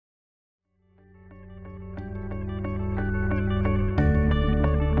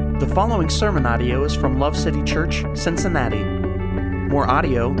The following sermon audio is from Love City Church, Cincinnati. More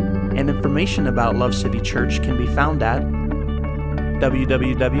audio and information about Love City Church can be found at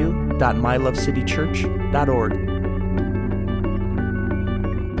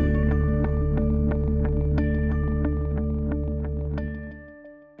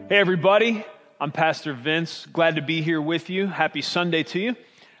Hey everybody, I'm Pastor Vince. Glad to be here with you. Happy Sunday to you.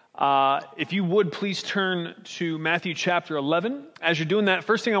 If you would, please turn to Matthew chapter 11. As you're doing that,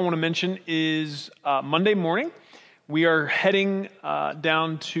 first thing I want to mention is Monday morning, we are heading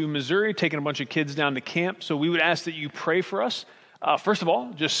down to Missouri, taking a bunch of kids down to camp. So we would ask that you pray for us. First of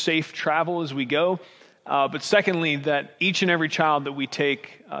all, just safe travel as we go. But secondly, that each and every child that we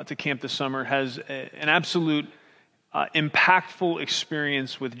take to camp this summer has an absolute impactful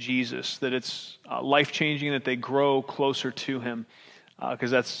experience with Jesus, that it's life-changing, that they grow closer to Him.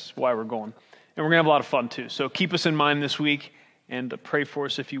 Because that's why we're going. And we're going to have a lot of fun too. So keep us in mind this week and pray for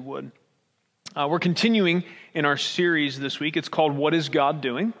us if you would. We're continuing in our series this week. It's called What is God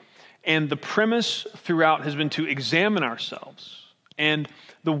Doing? And the premise throughout has been to examine ourselves and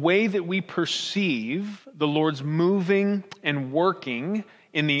the way that we perceive the Lord's moving and working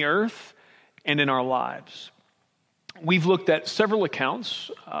in the earth and in our lives. We've looked at several accounts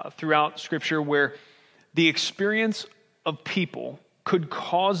throughout Scripture where the experience of people could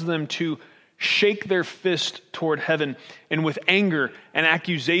cause them to shake their fist toward heaven and with anger and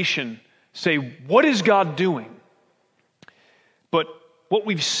accusation say, "What is God doing?" But what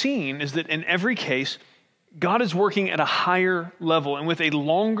we've seen is that in every case, God is working at a higher level and with a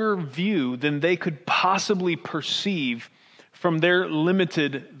longer view than they could possibly perceive from their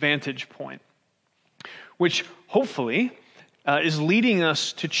limited vantage point, which hopefully is leading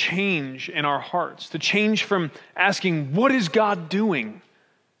us to change in our hearts, to change from asking, "What is God doing?"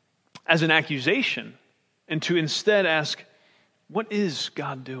 as an accusation, and to instead ask, "What is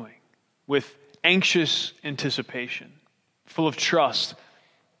God doing?" with anxious anticipation, full of trust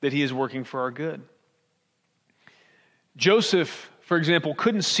that He is working for our good. Joseph, for example,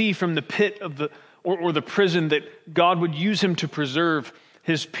 couldn't see from the pit of the prison that God would use him to preserve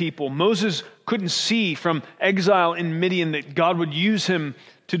His people. Moses couldn't see from exile in Midian that God would use him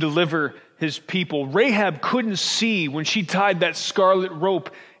to deliver His people. Rahab couldn't see when she tied that scarlet rope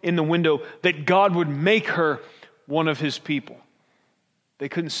in the window that God would make her one of His people. They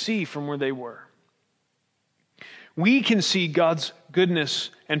couldn't see from where they were. We can see God's goodness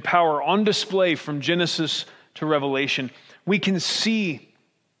and power on display from Genesis to Revelation. We can see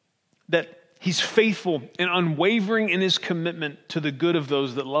that He's faithful and unwavering in His commitment to the good of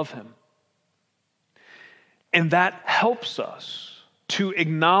those that love Him. And that helps us to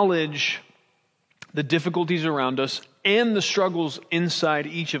acknowledge the difficulties around us and the struggles inside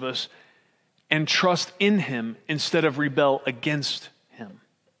each of us and trust in Him instead of rebel against Him.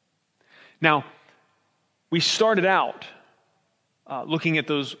 Now, we started out looking at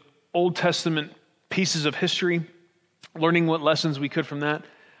those Old Testament pieces of history, learning what lessons we could from that.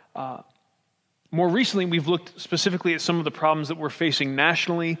 More recently, we've looked specifically at some of the problems that we're facing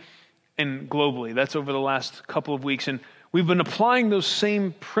nationally and globally. That's over the last couple of weeks. And we've been applying those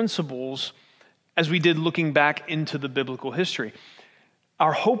same principles as we did looking back into the biblical history.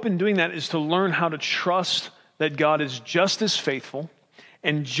 Our hope in doing that is to learn how to trust that God is just as faithful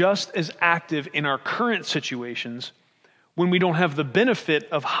and just as active in our current situations when we don't have the benefit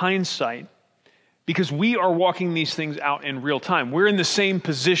of hindsight, because we are walking these things out in real time. We're in the same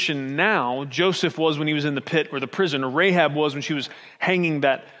position now Joseph was when he was in the pit or the prison, or Rahab was when she was hanging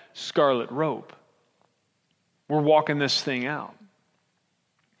that scarlet rope. We're walking this thing out.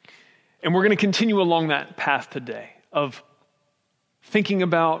 And we're going to continue along that path today of thinking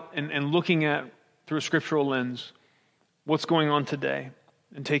about and looking at, through a scriptural lens, what's going on today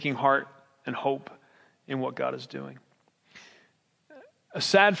and taking heart and hope in what God is doing. A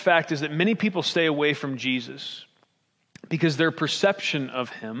sad fact is that many people stay away from Jesus because their perception of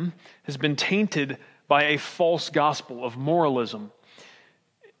Him has been tainted by a false gospel of moralism.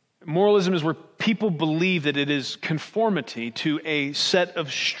 Moralism is where people believe that it is conformity to a set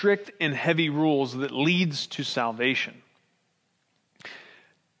of strict and heavy rules that leads to salvation.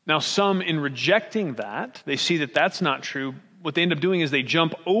 Now, some, in rejecting that, they see that that's not true. What they end up doing is they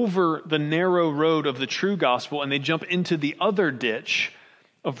jump over the narrow road of the true gospel and they jump into the other ditch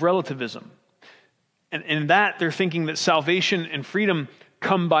of relativism. And in that, they're thinking that salvation and freedom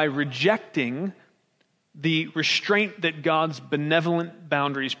come by rejecting the restraint that God's benevolent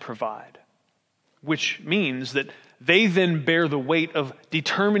boundaries provide, which means that they then bear the weight of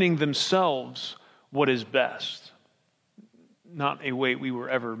determining themselves what is best, not a weight we were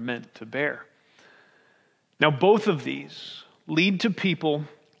ever meant to bear. Now, both of these lead to people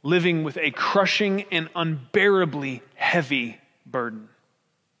living with a crushing and unbearably heavy burden.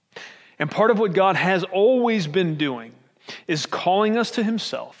 And part of what God has always been doing is calling us to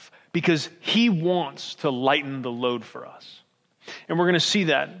himself because he wants to lighten the load for us. And we're going to see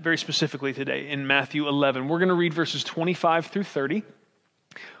that very specifically today in Matthew 11. We're going to read verses 25 through 30.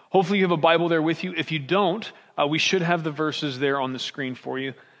 Hopefully you have a Bible there with you. If you don't, we should have the verses there on the screen for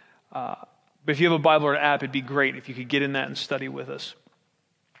you. But if you have a Bible or an app, it'd be great if you could get in that and study with us.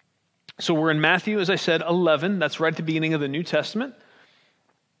 So we're in Matthew, as I said, 11. That's right at the beginning of the New Testament.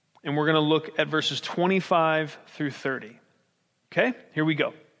 And we're going to look at verses 25 through 30. Okay, here we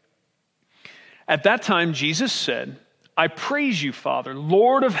go. At that time, Jesus said, I praise you, Father,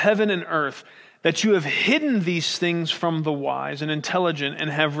 Lord of heaven and earth, that you have hidden these things from the wise and intelligent and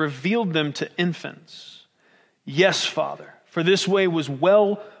have revealed them to infants. Yes, Father, for this way was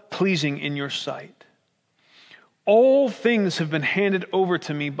well-pleasing in your sight. All things have been handed over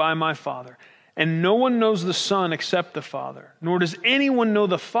to me by my Father, and no one knows the Son except the Father, nor does anyone know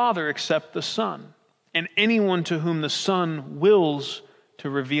the Father except the Son, and anyone to whom the Son wills to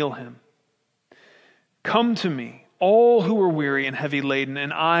reveal him. Come to me, all who are weary and heavy laden,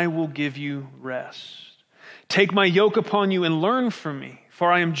 and I will give you rest. Take my yoke upon you and learn from me,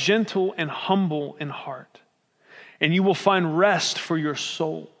 for I am gentle and humble in heart, and you will find rest for your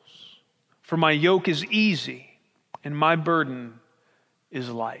souls. For my yoke is easy, and my burden is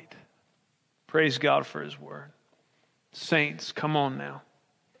light. Praise God for his word. Saints, come on now.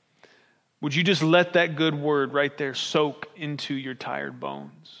 Would you just let that good word right there soak into your tired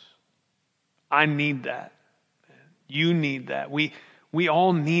bones? I need that. You need that. We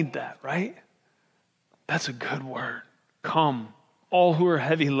all need that, right? That's a good word. Come, all who are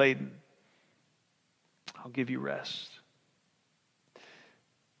heavy laden. I'll give you rest.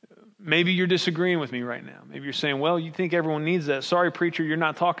 Maybe you're disagreeing with me right now. Maybe you're saying, well, you think everyone needs that. Sorry, preacher, you're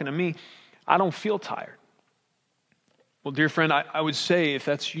not talking to me. I don't feel tired. Well, dear friend, I would say, if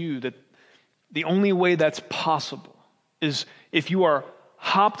that's you, that the only way that's possible is if you are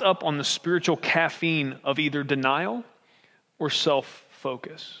hopped up on the spiritual caffeine of either denial or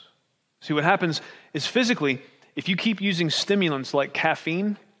self-focus. See, what happens is physically, if you keep using stimulants like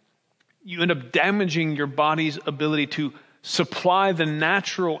caffeine, you end up damaging your body's ability to supply the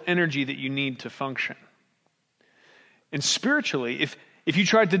natural energy that you need to function. And spiritually, if you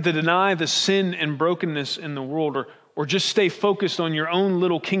tried to deny the sin and brokenness in the world, or just stay focused on your own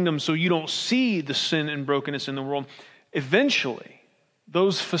little kingdom so you don't see the sin and brokenness in the world, eventually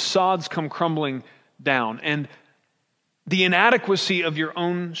those facades come crumbling down, and the inadequacy of your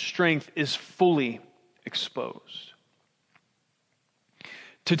own strength is fully exposed.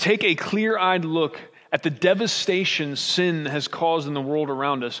 To take a clear-eyed look at the devastation sin has caused in the world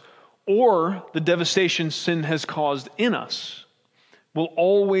around us, or the devastation sin has caused in us, will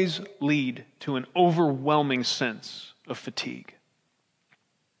always lead to an overwhelming sense of fatigue.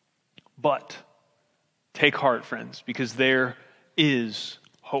 But take heart, friends, because there is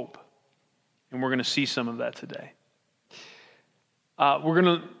hope. And we're going to see some of that today. We're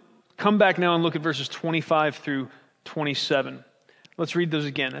going to come back now and look at verses 25 through 27. Let's read those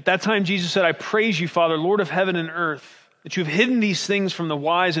again. At that time, Jesus said, I praise you, Father, Lord of heaven and earth, that you have hidden these things from the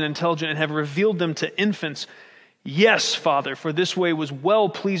wise and intelligent and have revealed them to infants. Yes, Father, for this way was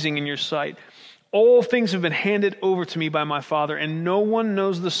well-pleasing in your sight. All things have been handed over to me by my Father, and no one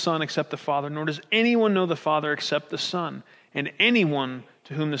knows the Son except the Father, nor does anyone know the Father except the Son, and anyone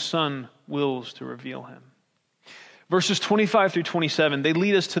to whom the Son wills to reveal him. Verses 25 through 27, they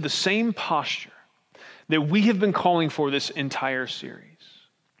lead us to the same posture that we have been calling for this entire series.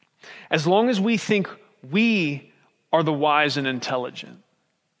 As long as we think we are the wise and intelligent,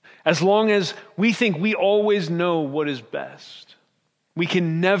 as long as we think we always know what is best, we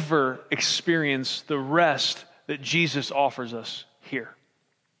can never experience the rest that Jesus offers us here.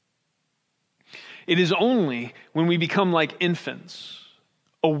 It is only when we become like infants,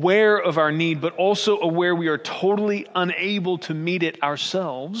 aware of our need, but also aware we are totally unable to meet it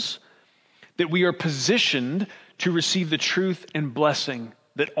ourselves, that we are positioned to receive the truth and blessing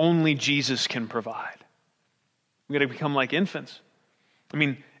that only Jesus can provide. We've got to become like infants. I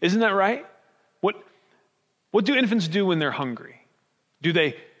mean, isn't that right? What do infants do when they're hungry? Do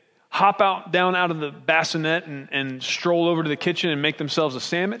they hop down out of the bassinet and stroll over to the kitchen and make themselves a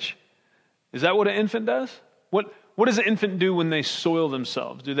sandwich? Is that what an infant does? What does an infant do when they soil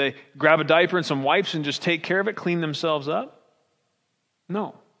themselves? Do they grab a diaper and some wipes and just take care of it, clean themselves up?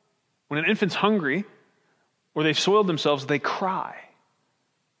 No. When an infant's hungry or they've soiled themselves, they cry,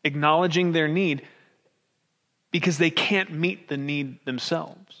 acknowledging their need because they can't meet the need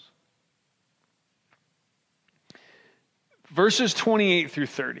themselves. Verses 28 through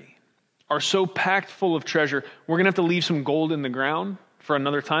 30 are so packed full of treasure, we're going to have to leave some gold in the ground for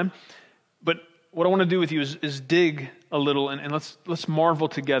another time. But what I want to do with you is dig a little and let's marvel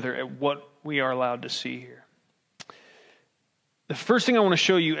together at what we are allowed to see here. The first thing I want to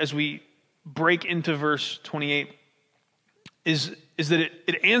show you as we break into verse 28 is that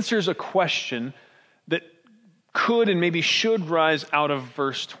it answers a question that could and maybe should rise out of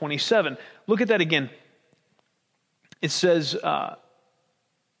verse 27. Look at that again. It says at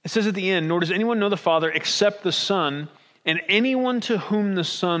the end, nor does anyone know the Father except the Son, and anyone to whom the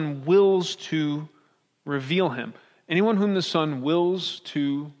Son wills to reveal him. Anyone whom the Son wills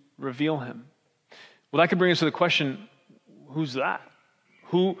to reveal him. Well, that could bring us to the question, who's that?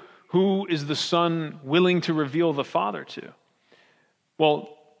 Who is the Son willing to reveal the Father to?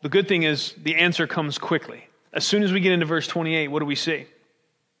 Well, the good thing is the answer comes quickly. As soon as we get into verse 28, what do we see?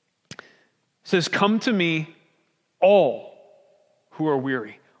 It says, come to me, all who are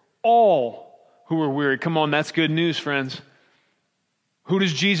weary. All who are weary. Come on, that's good news, friends. Who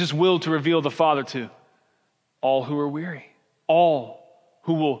does Jesus will to reveal the Father to? All who are weary. All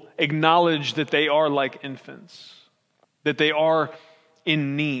who will acknowledge that they are like infants, that they are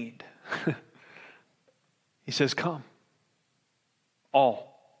in need. He says, come.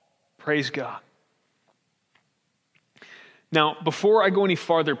 All. Praise God. Now, before I go any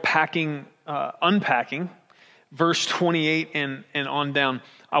farther unpacking verse 28 and on down,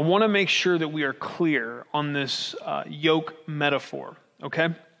 I want to make sure that we are clear on this yoke metaphor, okay?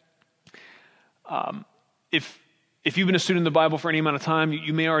 If you've been a student of the Bible for any amount of time,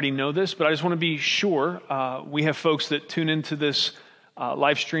 you may already know this, but I just want to be sure. We have folks that tune into this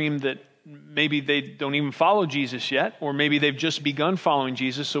live stream that maybe they don't even follow Jesus yet, or maybe they've just begun following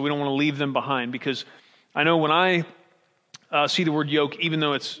Jesus, so we don't want to leave them behind, because I know when I see the word yoke, even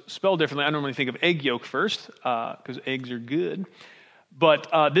though it's spelled differently, I normally think of egg yolk first, because eggs are good.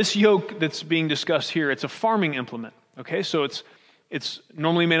 But this yoke that's being discussed here, it's a farming implement, okay? So it's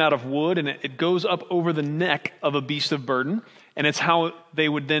normally made out of wood, and it goes up over the neck of a beast of burden, and it's how they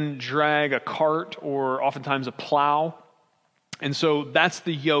would then drag a cart or oftentimes a plow. And so that's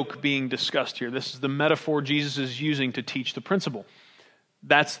the yoke being discussed here. This is the metaphor Jesus is using to teach the principle.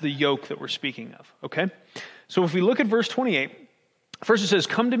 That's the yoke that we're speaking of, okay? So if we look at verse 28, first it says,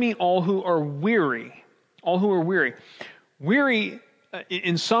 come to me all who are weary. All who are weary. Weary,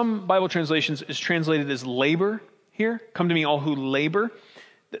 in some Bible translations, is translated as labor here. Come to me all who labor.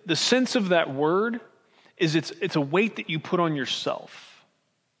 The sense of that word is it's a weight that you put on yourself.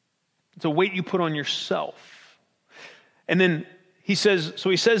 It's a weight you put on yourself. And then he says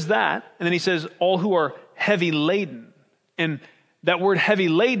that, and then he says, all who are heavy laden. And that word heavy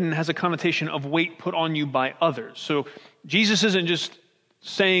laden has a connotation of weight put on you by others. So Jesus isn't just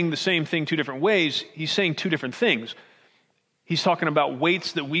saying the same thing two different ways. He's saying two different things. He's talking about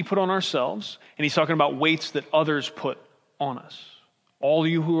weights that we put on ourselves, and he's talking about weights that others put on us. All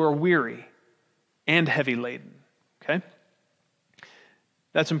you who are weary and heavy laden. Okay?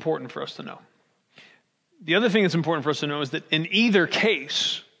 That's important for us to know. The other thing that's important for us to know is that in either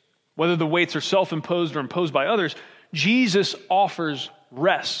case, whether the weights are self-imposed or imposed by others, Jesus offers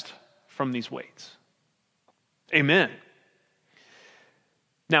rest from these weights. Amen.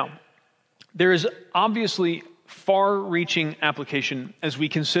 Now, there is obviously far-reaching application as we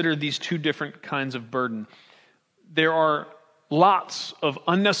consider these two different kinds of burden. There are lots of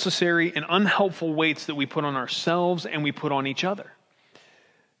unnecessary and unhelpful weights that we put on ourselves and we put on each other.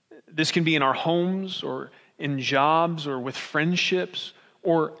 This can be in our homes or in jobs or with friendships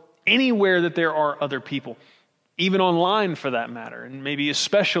or anywhere that there are other people, even online for that matter, and maybe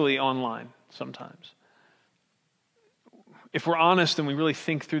especially online sometimes. If we're honest and we really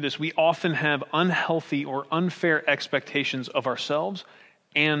think through this, we often have unhealthy or unfair expectations of ourselves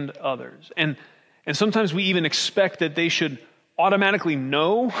and others. And sometimes we even expect that they should automatically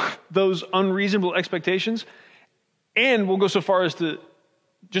know those unreasonable expectations, and we'll go so far as to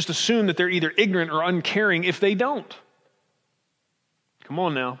just assume that they're either ignorant or uncaring if they don't. Come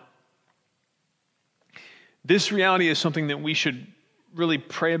on now. This reality is something that we should really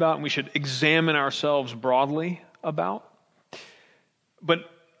pray about and we should examine ourselves broadly about. But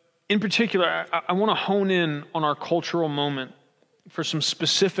in particular, I want to hone in on our cultural moment for some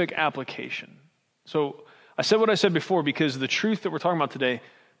specific application. So I said what I said before because the truth that we're talking about today,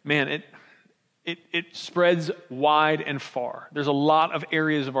 man, it spreads wide and far. There's a lot of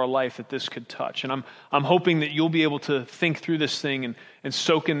areas of our life that this could touch. And I'm hoping that you'll be able to think through this thing and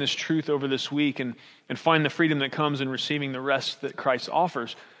soak in this truth over this week and find the freedom that comes in receiving the rest that Christ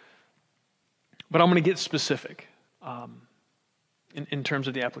offers. But I'm going to get specific in terms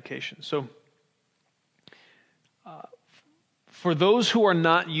of the application. So For those who are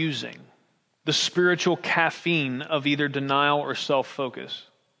not using the spiritual caffeine of either denial or self-focus.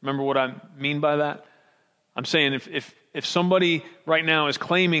 Remember what I mean by that? I'm saying if somebody right now is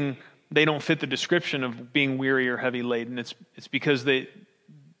claiming they don't fit the description of being weary or heavy laden, it's because they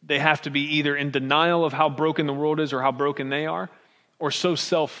have to be either in denial of how broken the world is or how broken they are, or so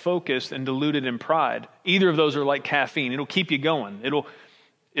self-focused and deluded in pride. Either of those are like caffeine. It'll keep you going. It'll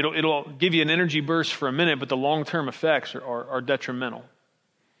give you an energy burst for a minute, but the long-term effects are detrimental.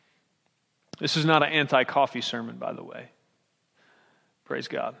 This is not an anti-coffee sermon, by the way. Praise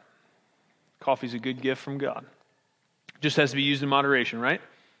God. Coffee's a good gift from God. Just has to be used in moderation, right?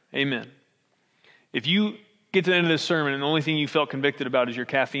 Amen. If you get to the end of this sermon and the only thing you felt convicted about is your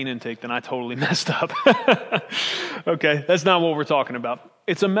caffeine intake, then I totally messed up. Okay, that's not what we're talking about.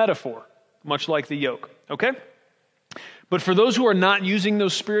 It's a metaphor, much like the yoke, okay? But for those who are not using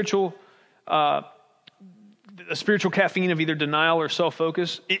those spiritual caffeine of either denial or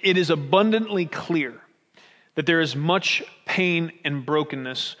self-focus, it is abundantly clear that there is much pain and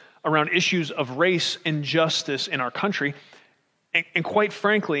brokenness around issues of race and justice in our country, and quite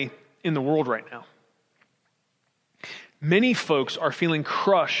frankly, in the world right now. Many folks are feeling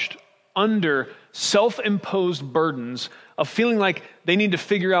crushed under self-imposed burdens of feeling like they need to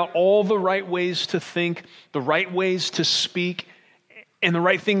figure out all the right ways to think, the right ways to speak, and the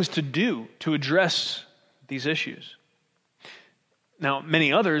right things to do to address these issues. Now,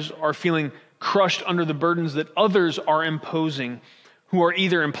 many others are feeling crushed under the burdens that others are imposing, who are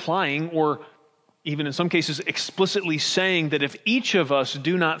either implying or even in some cases explicitly saying that if each of us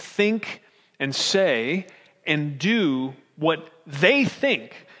do not think and say and do what they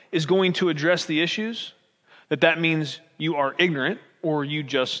think is going to address the issues, that means you are ignorant or you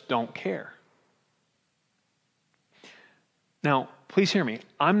just don't care. Now, please hear me.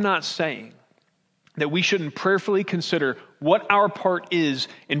 I'm not saying that we shouldn't prayerfully consider what our part is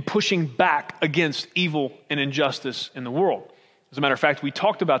in pushing back against evil and injustice in the world. As a matter of fact, we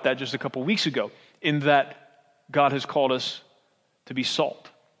talked about that just a couple weeks ago, in that God has called us to be salt.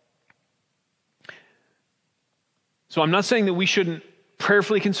 So I'm not saying that we shouldn't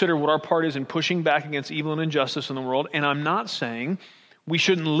prayerfully consider what our part is in pushing back against evil and injustice in the world, and I'm not saying we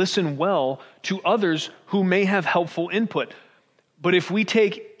shouldn't listen well to others who may have helpful input. But if we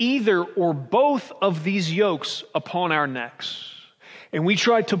take either or both of these yokes upon our necks, and we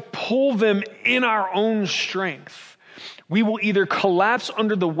try to pull them in our own strength, we will either collapse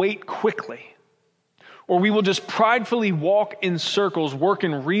under the weight quickly, or we will just pridefully walk in circles,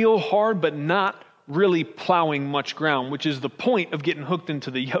 working real hard, but not really plowing much ground, which is the point of getting hooked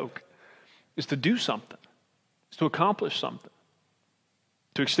into the yoke, is to do something, is to accomplish something.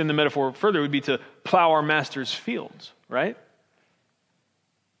 To extend the metaphor further would be to plow our master's fields, right?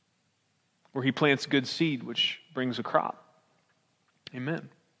 Where he plants good seed, which brings a crop. Amen.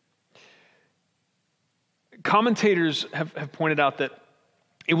 Commentators have pointed out that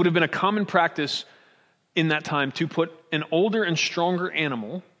it would have been a common practice in that time to put an older and stronger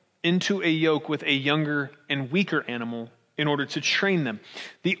animal into a yoke with a younger and weaker animal in order to train them.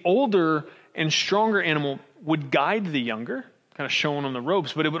 The older and stronger animal would guide the younger, kind of showing on the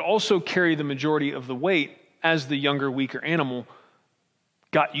ropes, but it would also carry the majority of the weight as the younger, weaker animal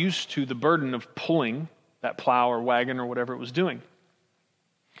got used to the burden of pulling that plow or wagon or whatever it was doing.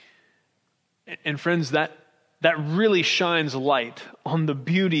 And friends, that really shines light on the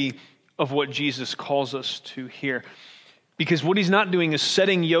beauty of what Jesus calls us to here. Because what he's not doing is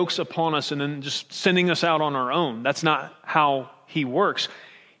setting yokes upon us and then just sending us out on our own. That's not how he works.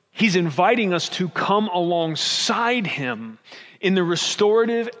 He's inviting us to come alongside him in the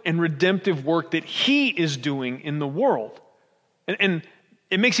restorative and redemptive work that he is doing in the world. And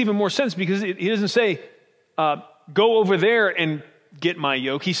it makes even more sense because he doesn't say, go over there and get my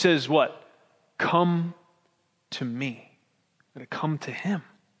yoke. He says what? Come to me. We're going to come to him.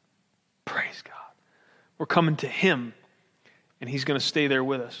 Praise God. We're coming to him, and he's going to stay there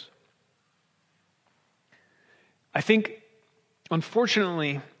with us. I think,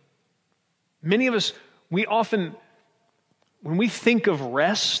 unfortunately, many of us, we often, when we think of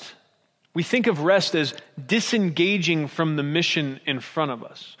rest as disengaging from the mission in front of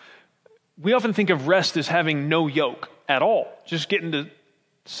us. We often think of rest as having no yoke at all, just getting to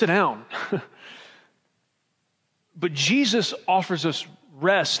sit down. But Jesus offers us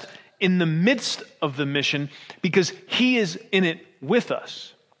rest in the midst of the mission because he is in it with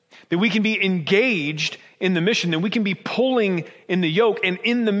us. That we can be engaged in the mission, that we can be pulling in the yoke, and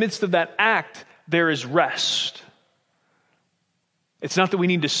in the midst of that act, there is rest. It's not that we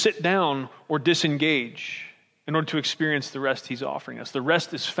need to sit down or disengage in order to experience the rest he's offering us. The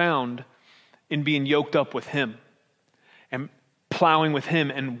rest is found in being yoked up with him. And plowing with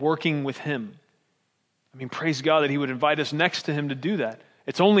him and working with him. I mean, praise God that he would invite us next to him to do that.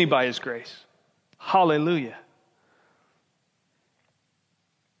 It's only by his grace. Hallelujah.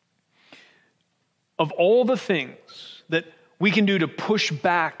 Of all the things that we can do to push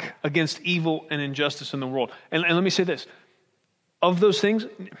back against evil and injustice in the world, and let me say this, of those things,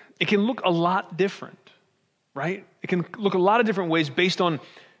 it can look a lot different, right? It can look a lot of different ways based on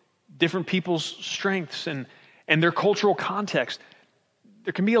different people's strengths and their cultural context.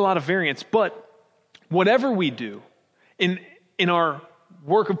 There can be a lot of variance, but whatever we do in our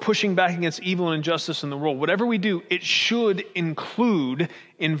work of pushing back against evil and injustice in the world, whatever we do, it should include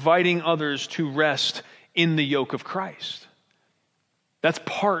inviting others to rest in the yoke of Christ. That's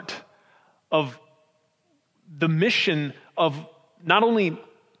part of the mission of not only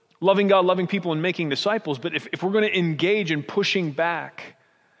loving God, loving people, and making disciples, but if we're going to engage in pushing back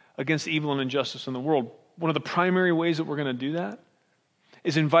against evil and injustice in the world, one of the primary ways that we're going to do that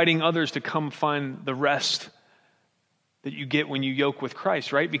is inviting others to come find the rest that you get when you yoke with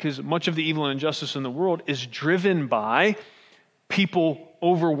Christ, right? Because much of the evil and injustice in the world is driven by people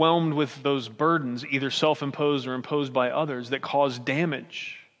overwhelmed with those burdens, either self-imposed or imposed by others, that cause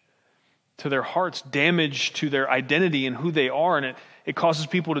damage to their hearts, damage to their identity and who they are. And it causes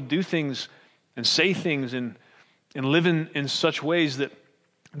people to do things and say things and live in such ways that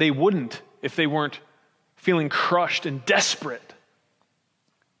they wouldn't if they weren't feeling crushed and desperate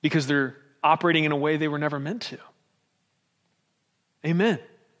because they're operating in a way they were never meant to. Amen.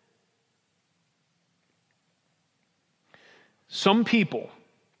 Some people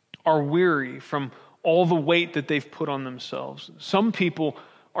are weary from all the weight that they've put on themselves. Some people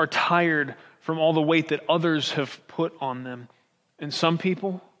are tired from all the weight that others have put on them. And some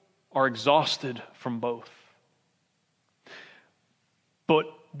people are exhausted from both. But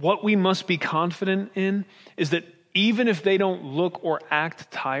what we must be confident in is that even if they don't look or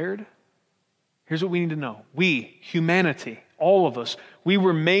act tired, here's what we need to know. We, humanity, all of us, we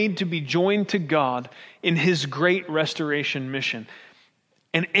were made to be joined to God in his great restoration mission.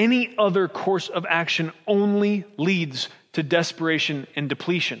 And any other course of action only leads to desperation and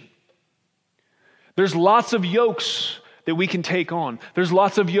depletion. There's lots of yokes that we can take on. There's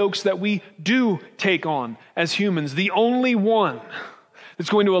lots of yokes that we do take on as humans. The only one that's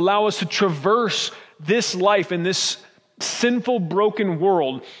going to allow us to traverse this life in this sinful, broken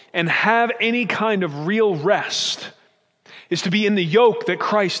world and have any kind of real rest is to be in the yoke that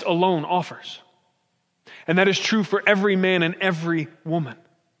Christ alone offers. And that is true for every man and every woman.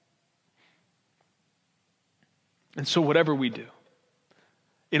 And so whatever we do,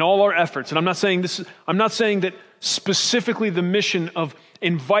 in all our efforts, and I'm not saying that specifically the mission of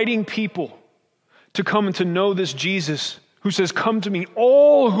inviting people to come and to know this Jesus who says, "Come to me,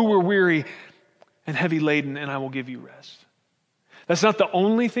 all who are weary and heavy laden, and I will give you rest." That's not the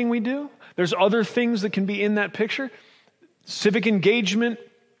only thing we do. There's other things that can be in that picture. Civic engagement,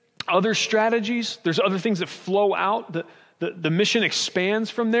 other strategies. There's other things that flow out. The mission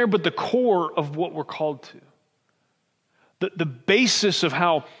expands from there, but the core of what we're called to, the basis of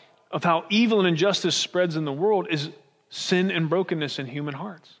how evil and injustice spreads in the world is sin and brokenness in human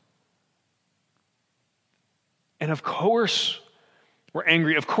hearts. And of course, we're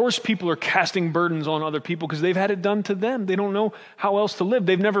angry. Of course, people are casting burdens on other people because they've had it done to them. They don't know how else to live.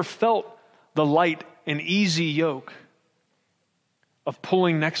 They've never felt the light and easy yoke of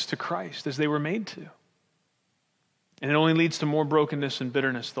pulling next to Christ as they were made to. And it only leads to more brokenness and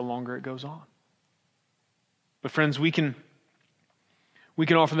bitterness the longer it goes on. But friends, we can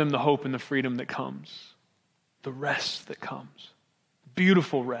offer them the hope and the freedom that comes, the rest that comes,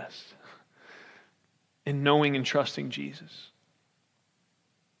 beautiful rest in knowing and trusting Jesus.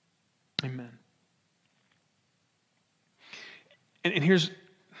 Amen. And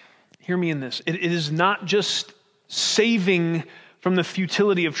hear me in this. It is not just saving from the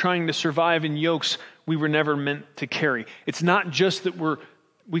futility of trying to survive in yokes we were never meant to carry. It's not just that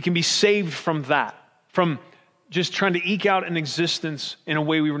we can be saved from that, from just trying to eke out an existence in a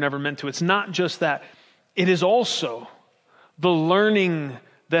way we were never meant to. It's not just that. It is also the learning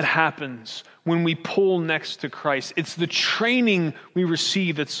that happens when we pull next to Christ. It's the training we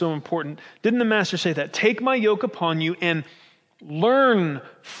receive that's so important. Didn't the Master say that? "Take my yoke upon you and learn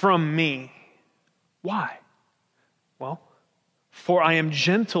from me." Why? Well, for I am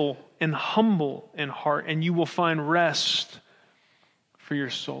gentle and humble in heart, and you will find rest for your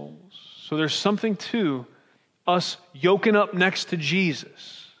souls. So there's something to us yoking up next to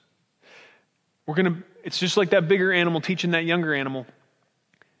Jesus. It's just like that bigger animal teaching that younger animal.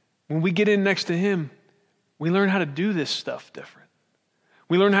 When we get in next to him, we learn how to do this stuff different.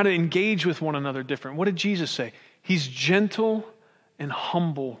 We learn how to engage with one another different. What did Jesus say? He's gentle and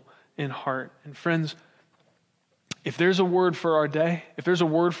humble in heart. And friends, if there's a word for our day, if there's a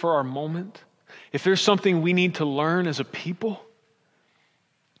word for our moment, if there's something we need to learn as a people,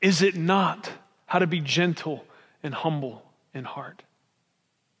 is it not how to be gentle and humble in heart?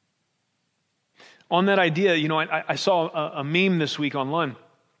 On that idea, I saw a meme this week online.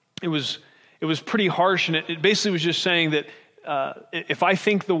 It was pretty harsh, and it basically was just saying that if I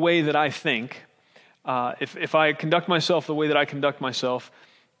think the way that I think, if I conduct myself the way that I conduct myself,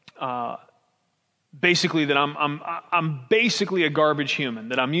 basically that I'm basically a garbage human,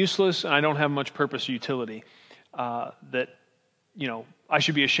 that I'm useless and I don't have much purpose or utility, that I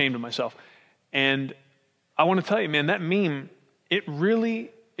should be ashamed of myself. And I want to tell you, man, that meme, it really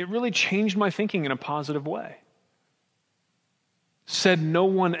changed my thinking in a positive way. Said no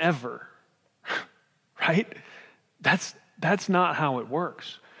one ever, right? That's not how it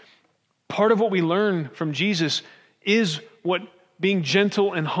works. Part of what we learn from Jesus is what being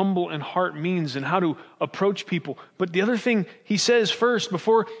gentle and humble in heart means and how to approach people. But the other thing he says first,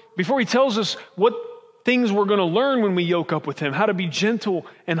 before he tells us what things we're going to learn when we yoke up with him, how to be gentle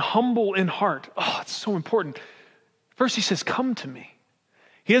and humble in heart. Oh, it's so important. First he says, come to me.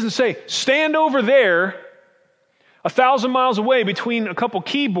 He doesn't say, stand over there 1,000 miles away between a couple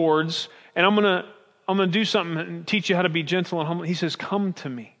keyboards and I'm going to do something and teach you how to be gentle and humble. He says, come to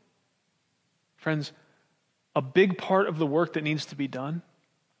me. Friends, a big part of the work that needs to be done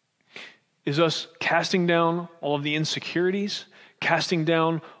is us casting down all of the insecurities, casting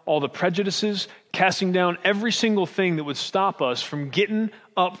down all the prejudices, casting down every single thing that would stop us from getting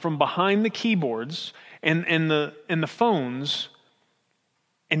up from behind the keyboards and the phones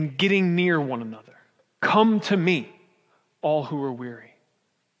and getting near one another. Come to me, all who are weary.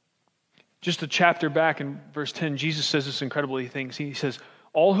 Just a chapter back in verse 10, Jesus says this incredible thing. He says,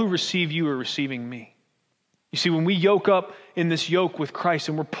 all who receive you are receiving me. You see, when we yoke up in this yoke with Christ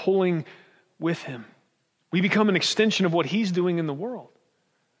and we're pulling with him, we become an extension of what he's doing in the world.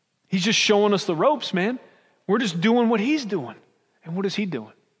 He's just showing us the ropes, man. We're just doing what he's doing. And what is he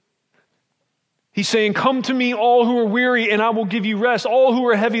doing? He's saying, come to me, all who are weary, and I will give you rest. All who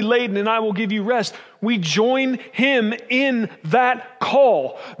are heavy laden, and I will give you rest. We join him in that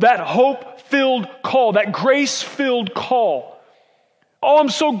call, that hope-filled call, that grace-filled call. Oh, I'm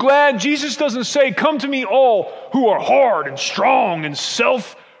so glad Jesus doesn't say, come to me all who are hard and strong and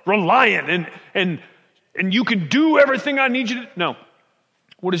self-reliant and you can do everything I need you to. No.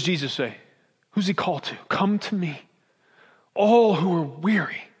 What does Jesus say? Who's he called to? Come to me, all who are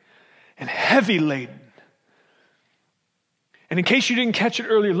weary and heavy laden. And in case you didn't catch it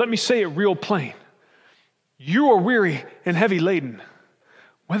earlier, let me say it real plain. You are weary and heavy laden,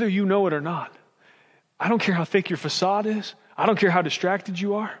 whether you know it or not. I don't care how thick your facade is. I don't care how distracted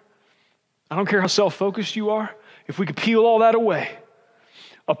you are. I don't care how self-focused you are. If we could peel all that away,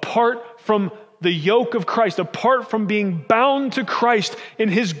 apart from the yoke of Christ, apart from being bound to Christ in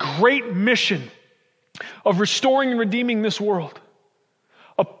his great mission of restoring and redeeming this world,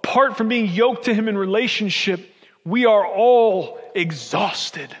 apart from being yoked to him in relationship, we are all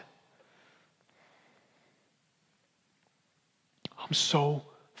exhausted. I'm so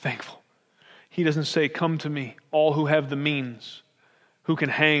thankful. He doesn't say, come to me, all who have the means, who can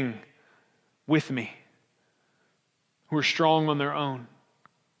hang with me, who are strong on their own.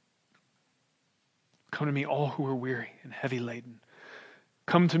 Come to me, all who are weary and heavy laden.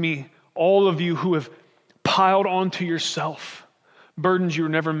 Come to me, all of you who have piled onto yourself burdens you were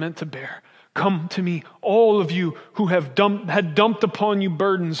never meant to bear. Come to me, all of you who have dumped upon you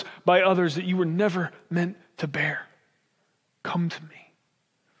burdens by others that you were never meant to bear. Come to me.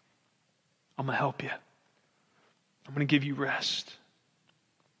 I'm going to help you. I'm going to give you rest.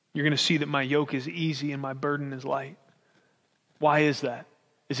 You're going to see that my yoke is easy and my burden is light. Why is that?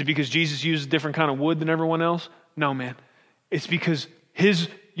 Is it because Jesus used a different kind of wood than everyone else? No, man. It's because his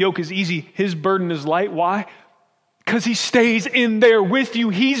yoke is easy, his burden is light. Why? Because he stays in there with you.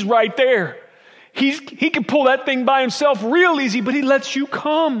 He's right there. He can pull that thing by himself real easy, but he lets you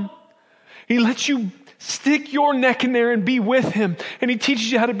come. He lets you stick your neck in there and be with him. And he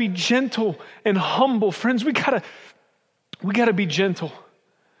teaches you how to be gentle and humble. Friends, we gotta be gentle.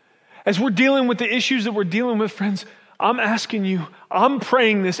 As we're dealing with the issues that we're dealing with, friends, I'm asking you, I'm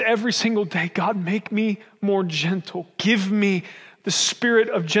praying this every single day. God, make me more gentle. Give me the spirit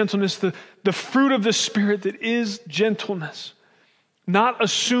of gentleness, the fruit of the Spirit that is gentleness. Not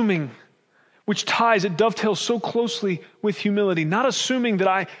assuming, which it dovetails so closely with humility. Not assuming that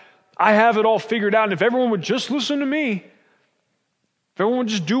I have it all figured out, and if everyone would just listen to me, if everyone would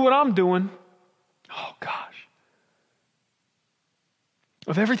just do what I'm doing, oh gosh.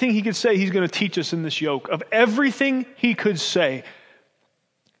 Of everything he could say, he's going to teach us in this yoke. Of everything he could say,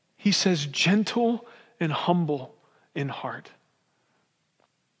 He says, gentle and humble in heart.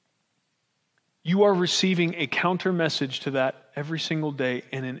 You are receiving a counter message to that every single day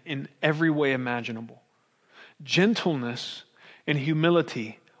and in every way imaginable. Gentleness and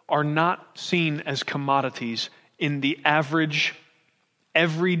humility are not seen as commodities in the average,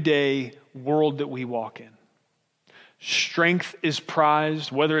 everyday world that we walk in. Strength is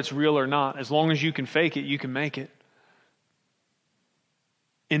prized, whether it's real or not. As long as you can fake it, you can make it.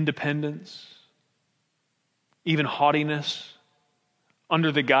 Independence, even haughtiness,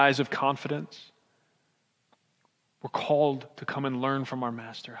 under the guise of confidence. We're called to come and learn from our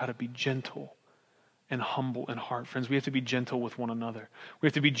Master how to be gentle and humble in heart. Friends, we have to be gentle with one another. We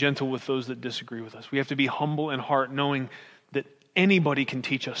have to be gentle with those that disagree with us. We have to be humble in heart, knowing that anybody can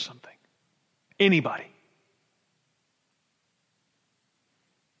teach us something. Anybody.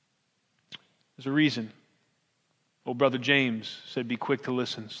 There's a reason. Old brother James said, be quick to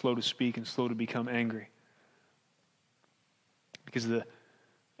listen, slow to speak, and slow to become angry. Because the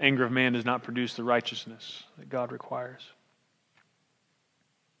anger of man does not produce the righteousness that God requires.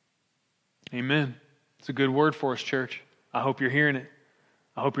 Amen. It's a good word for us, church. I hope you're hearing it.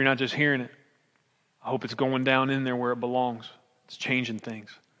 I hope you're not just hearing it. I hope it's going down in there where it belongs. It's changing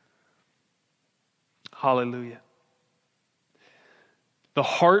things. Hallelujah. The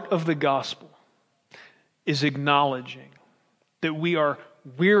heart of the gospel is acknowledging that we are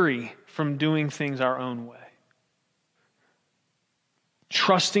weary from doing things our own way.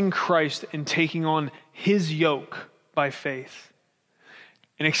 Trusting Christ and taking on His yoke by faith.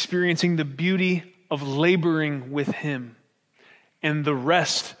 And experiencing the beauty of laboring with Him and the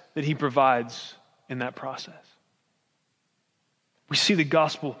rest that He provides in that process. We see the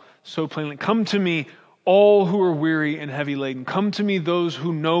gospel so plainly. Come to me, all who are weary and heavy laden. Come to me, those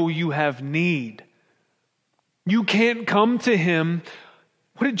who know you have need. You can't come to Him.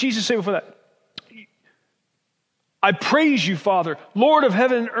 What did Jesus say before that? I praise you, Father, Lord of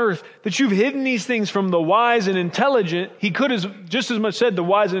heaven and earth, that you've hidden these things from the wise and intelligent. He could have just as much said the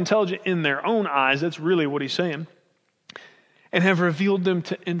wise and intelligent in their own eyes. That's really what he's saying. And have revealed them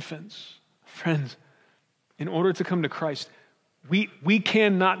to infants. Friends, in order to come to Christ, we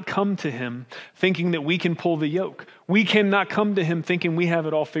cannot come to Him thinking that we can pull the yoke. We cannot come to Him thinking we have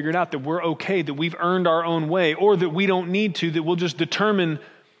it all figured out, that we're okay, that we've earned our own way, or that we don't need to, that we'll just determine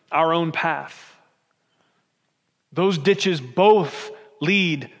our own path. Those ditches both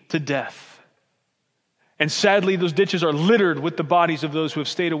lead to death. And sadly, those ditches are littered with the bodies of those who have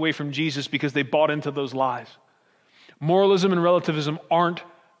stayed away from Jesus because they bought into those lies. Moralism and relativism aren't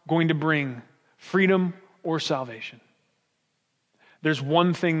going to bring freedom or salvation. There's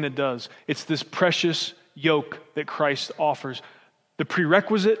one thing that does. It's this precious yoke that Christ offers. The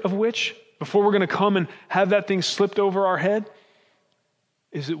prerequisite of which, before we're going to come and have that thing slipped over our head,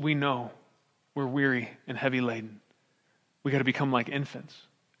 is that we know we're weary and heavy laden. We got to become like infants,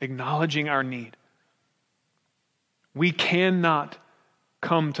 acknowledging our need. We cannot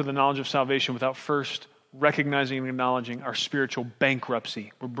come to the knowledge of salvation without first recognizing and acknowledging our spiritual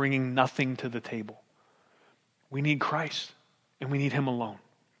bankruptcy. We're bringing nothing to the table. We need Christ, and we need Him alone.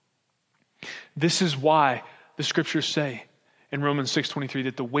 This is why the scriptures say in Romans 6:23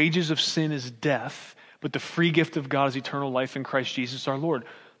 that the wages of sin is death, but the free gift of God is eternal life in Christ Jesus our Lord.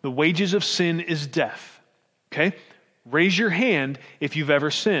 The wages of sin is death. Okay? Raise your hand if you've ever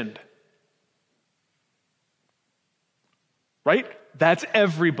sinned. Right? That's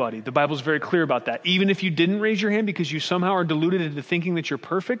everybody. The Bible's very clear about that. Even if you didn't raise your hand because you somehow are deluded into thinking that you're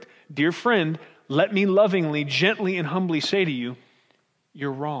perfect, dear friend, let me lovingly, gently, and humbly say to you,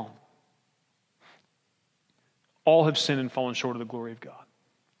 you're wrong. All have sinned and fallen short of the glory of God.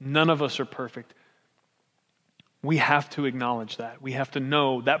 None of us are perfect. We have to acknowledge that. We have to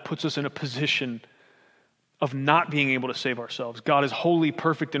know that puts us in a position of not being able to save ourselves. God is holy,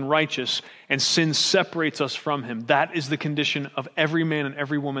 perfect, and righteous, and sin separates us from Him. That is the condition of every man and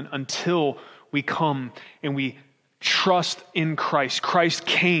every woman until we come and we trust in Christ. Christ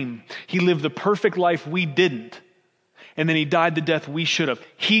came. He lived the perfect life we didn't. And then He died the death we should have.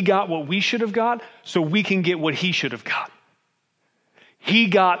 He got what we should have got so we can get what He should have got. He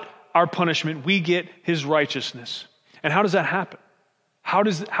got our punishment. We get His righteousness. And how does that happen? How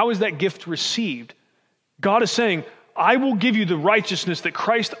is that gift received? God is saying, I will give you the righteousness that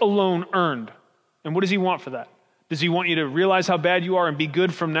Christ alone earned. And what does He want for that? Does He want you to realize how bad you are and be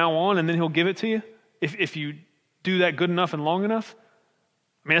good from now on, and then He'll give it to you? If you do that good enough and long enough?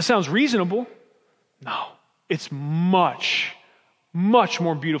 I mean, that sounds reasonable. No, it's much, much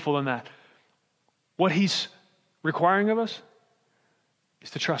more beautiful than that. What He's requiring of us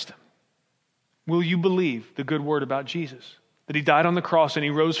is to trust Him. Will you believe the good word about Jesus? that he died on the cross and he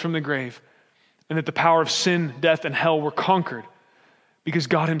rose from the grave, and that the power of sin, death, and hell were conquered because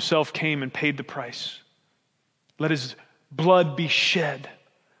God himself came and paid the price. Let his blood be shed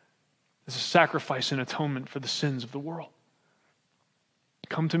as a sacrifice and atonement for the sins of the world.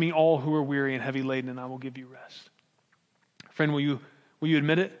 Come to me, all who are weary and heavy laden, and I will give you rest. Friend, will you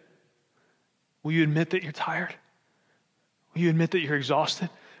admit it? Will you admit that you're tired? Will you admit that you're exhausted?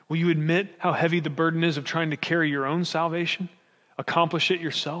 Will you admit how heavy the burden is of trying to carry your own salvation, accomplish it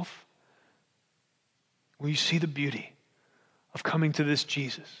yourself? Will you see the beauty of coming to this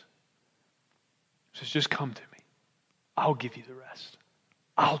Jesus? He says, just come to me. I'll give you the rest.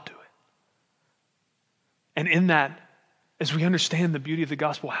 I'll do it. And in that, as we understand the beauty of the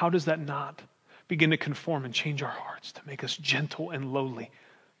gospel, how does that not begin to conform and change our hearts to make us gentle and lowly?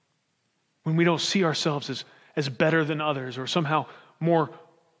 When we don't see ourselves as better than others or somehow more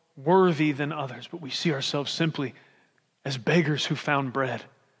worthy than others, but we see ourselves simply as beggars who found bread.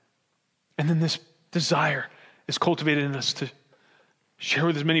 And then this desire is cultivated in us to share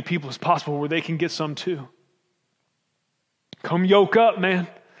with as many people as possible where they can get some too. Come yoke up, man.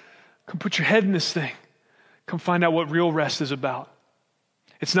 Come put your head in this thing. Come find out what real rest is about.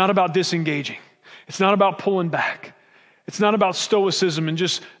 It's not about disengaging. It's not about pulling back. It's not about stoicism and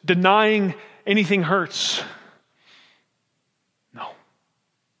just denying anything hurts. No.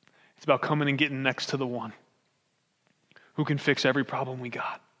 It's about coming and getting next to the one who can fix every problem we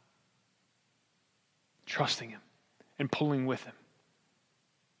got. Trusting him and pulling with him.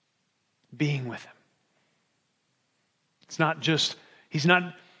 Being with him. It's not just,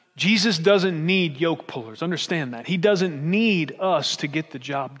 Jesus doesn't need yoke pullers. Understand that. He doesn't need us to get the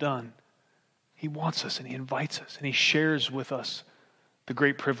job done. He wants us and he invites us and he shares with us the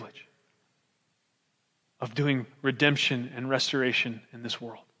great privilege of doing redemption and restoration in this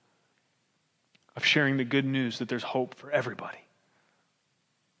world. Of sharing the good news that there's hope for everybody.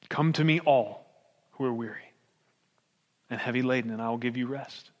 Come to me all who are weary and heavy laden, and I will give you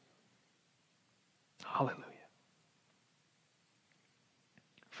rest. Hallelujah.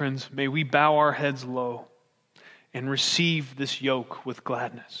 Friends, may we bow our heads low and receive this yoke with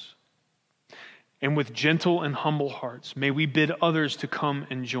gladness. And with gentle and humble hearts, may we bid others to come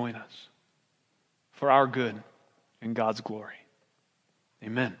and join us for our good and God's glory.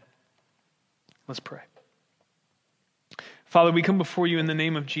 Amen. Let's pray. Father, we come before you in the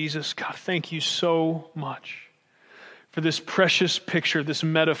name of Jesus. God, thank you so much for this precious picture, this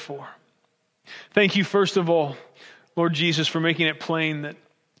metaphor. Thank you, first of all, Lord Jesus, for making it plain that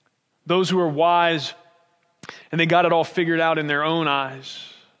those who are wise and they got it all figured out in their own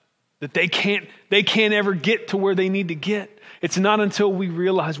eyes, that they can't ever get to where they need to get. It's not until we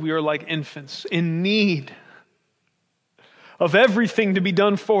realize we are like infants in need of everything to be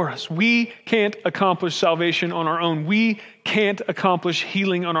done for us. We can't accomplish salvation on our own. We can't accomplish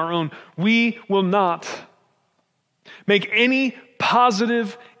healing on our own. We will not make any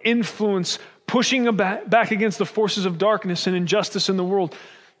positive influence pushing back against the forces of darkness and injustice in the world.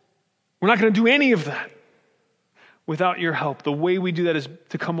 We're not going to do any of that without your help. The way we do that is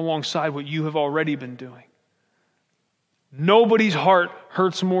to come alongside what you have already been doing. Nobody's heart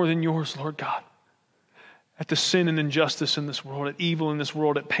hurts more than yours, Lord God. At the sin and injustice in this world, at evil in this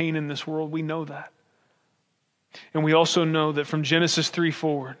world, at pain in this world, we know that. And we also know that from Genesis 3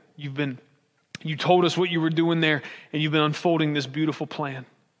 forward, you told us what you were doing there, and you've been unfolding this beautiful plan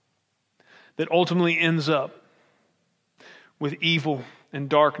that ultimately ends up with evil and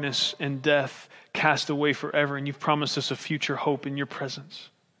darkness and death cast away forever, and you've promised us a future hope in your presence.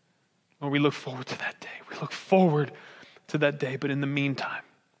 Lord, we look forward to that day. We look forward to that day, but in the meantime,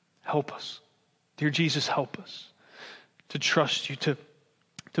 help us. Dear Jesus, help us to trust you,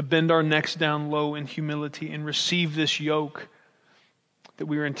 to bend our necks down low in humility and receive this yoke that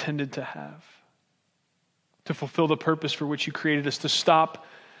we are intended to have, to fulfill the purpose for which you created us, to stop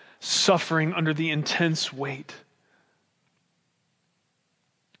suffering under the intense weight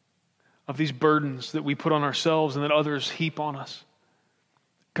of these burdens that we put on ourselves and that others heap on us.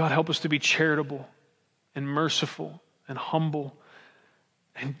 God, help us to be charitable and merciful and humble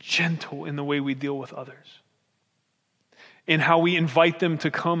and gentle in the way we deal with others, in how we invite them to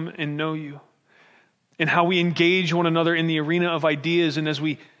come and know you, in how we engage one another in the arena of ideas, and as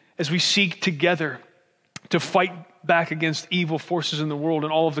we seek together to fight back against evil forces in the world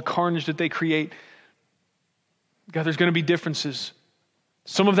and all of the carnage that they create. God, there's going to be differences.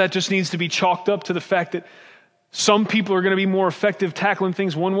 Some of that just needs to be chalked up to the fact that some people are going to be more effective tackling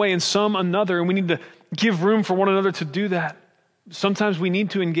things one way and some another, and we need to give room for one another to do that. Sometimes we need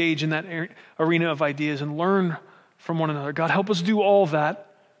to engage in that arena of ideas and learn from one another. God, help us do all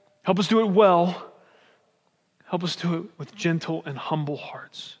that. Help us do it well. Help us do it with gentle and humble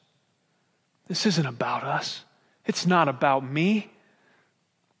hearts. This isn't about us. It's not about me.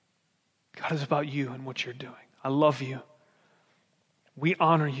 God, it's about you and what you're doing. I love you. We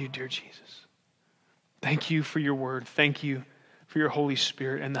honor you, dear Jesus. Thank you for your word. Thank you for your Holy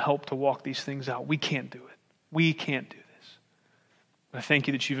Spirit and the help to walk these things out. We can't do it. We can't do this. But I thank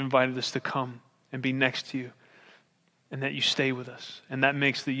you that you've invited us to come and be next to you and that you stay with us. And that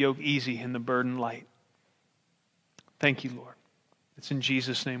makes the yoke easy and the burden light. Thank you, Lord. It's in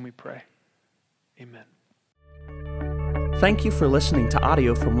Jesus' name we pray. Amen. Thank you for listening to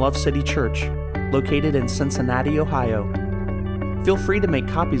audio from Love City Church, located in Cincinnati, Ohio. Feel free to make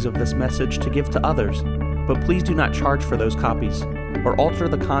copies of this message to give to others, but please do not charge for those copies or alter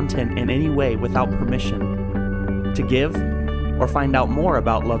the content in any way without permission. To give or find out more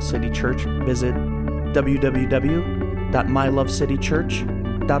about Love City Church, visit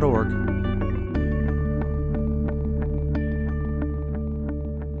www.mylovecitychurch.org.